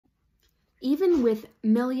Even with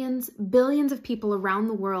millions, billions of people around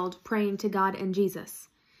the world praying to God and Jesus,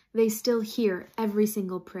 they still hear every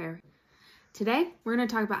single prayer. Today, we're going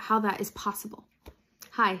to talk about how that is possible.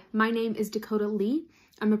 Hi, my name is Dakota Lee.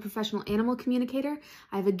 I'm a professional animal communicator.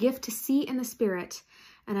 I have a gift to see in the spirit,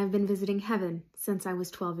 and I've been visiting heaven since I was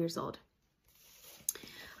 12 years old.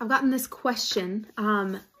 I've gotten this question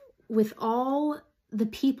with all the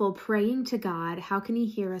people praying to God, how can he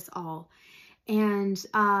hear us all? And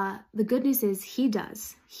the good news is he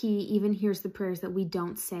does. He even hears the prayers that we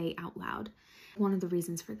don't say out loud. One of the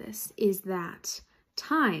reasons for this is that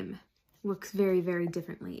time works very, very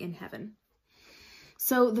differently in heaven.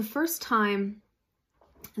 So the first time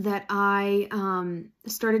that I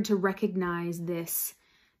started to recognize this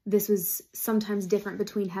was sometimes different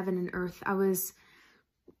between heaven and earth. I was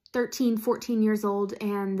 13, 14 years old,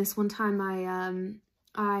 and this one time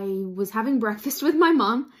I was having breakfast with my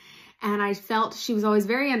mom, and I felt she was always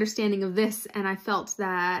very understanding of this, and I felt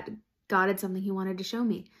that God had something he wanted to show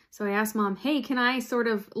me. So I asked Mom, hey, can I sort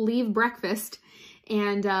of leave breakfast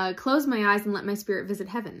and close my eyes and let my spirit visit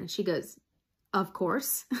heaven? And she goes, of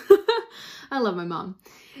course. I love my mom.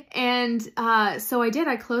 And so I did.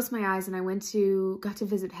 I closed my eyes and I got to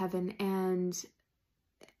visit heaven, and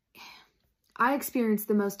I experienced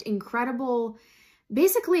the most incredible,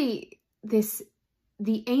 basically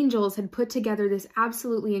the angels had put together this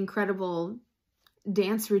absolutely incredible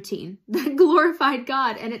dance routine that glorified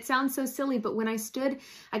God. And it sounds so silly, but when I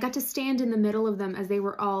got to stand in the middle of them as they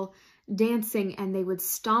were all dancing, and they would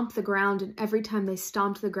stomp the ground. And every time they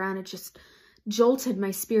stomped the ground, it just jolted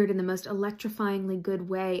my spirit in the most electrifyingly good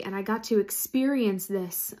way. And I got to experience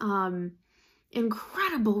this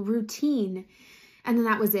incredible routine. And then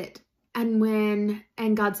that was it.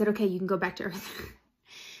 And God said, okay, you can go back to earth.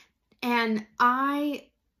 And I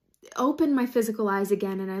opened my physical eyes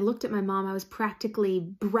again, and I looked at my mom. I was practically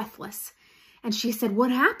breathless. And she said, what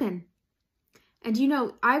happened? And you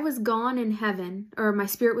know, I was gone in heaven, or my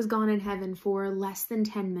spirit was gone in heaven for less than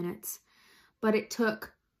 10 minutes. But it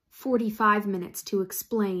took 45 minutes to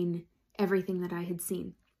explain everything that I had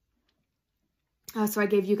seen. So I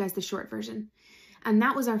gave you guys the short version. And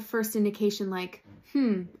that was our first indication, like,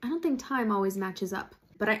 I don't think time always matches up.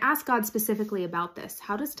 But I asked God specifically about this.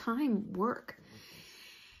 How does time work?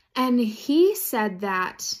 And he said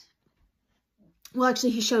that, well,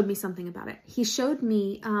 actually, he showed me something about it. He showed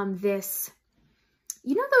me this,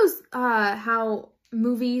 you know those, how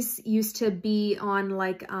movies used to be on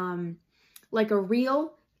like a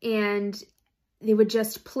reel, and they would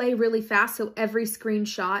just play really fast. So every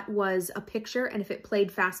screenshot was a picture. And if it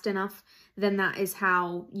played fast enough, then that is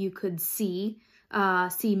how you could see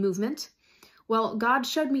movement. Well, God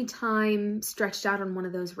showed me time stretched out on one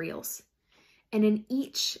of those reels. And in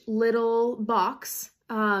each little box,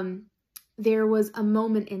 there was a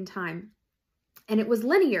moment in time. And it was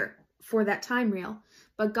linear for that time reel.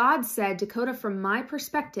 But God said, Dakota, from my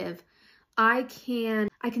perspective, I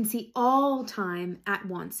can see all time at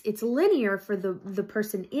once. It's linear for the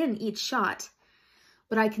person in each shot,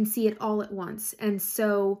 but I can see it all at once. And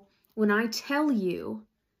so when I tell you,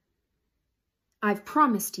 I've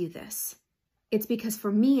promised you this, it's because for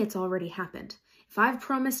me, it's already happened. If I've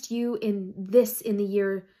promised you in the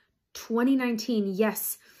year 2019,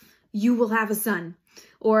 yes, you will have a son,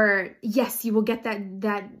 or yes, you will get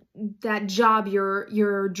that job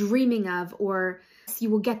you're dreaming of, or you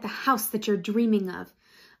will get the house that you're dreaming of.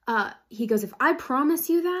 He goes, if I promise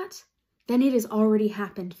you that, then it has already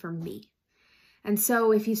happened for me. And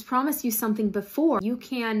so if he's promised you something before, you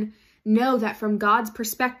can know that from God's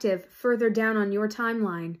perspective, further down on your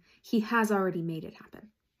timeline, he has already made it happen.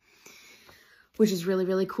 Which is really,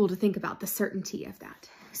 really cool to think about, the certainty of that.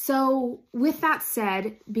 So with that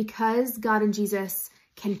said, because God and Jesus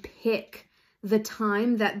can pick the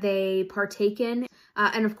time that they partake in,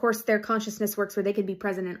 and of course their consciousness works where they can be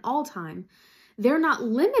present in all time, they're not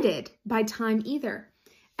limited by time either.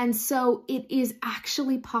 And so it is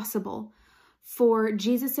actually possible for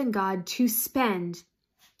Jesus and God to spend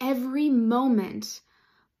every moment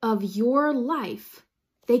of your life.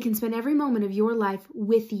 They can spend every moment of your life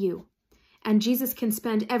with you. And Jesus can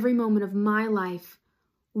spend every moment of my life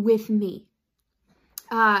with me.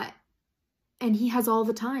 And he has all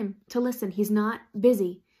the time to listen. He's not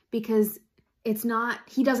busy because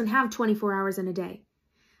he doesn't have 24 hours in a day.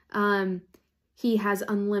 He has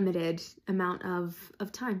unlimited amount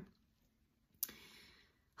of time.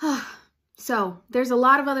 So there's a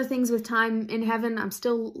lot of other things with time in heaven. I'm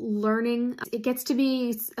still learning. It gets to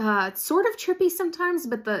be sort of trippy sometimes,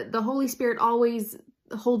 but the Holy Spirit always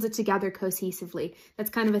holds it together cohesively. That's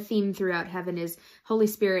kind of a theme throughout heaven, is Holy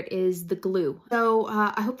Spirit is the glue. So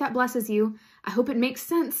I hope that blesses you. I hope it makes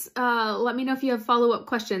sense. Let me know if you have follow-up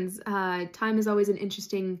questions. Time is always an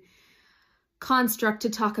interesting construct to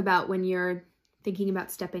talk about when you're thinking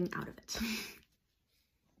about stepping out of it.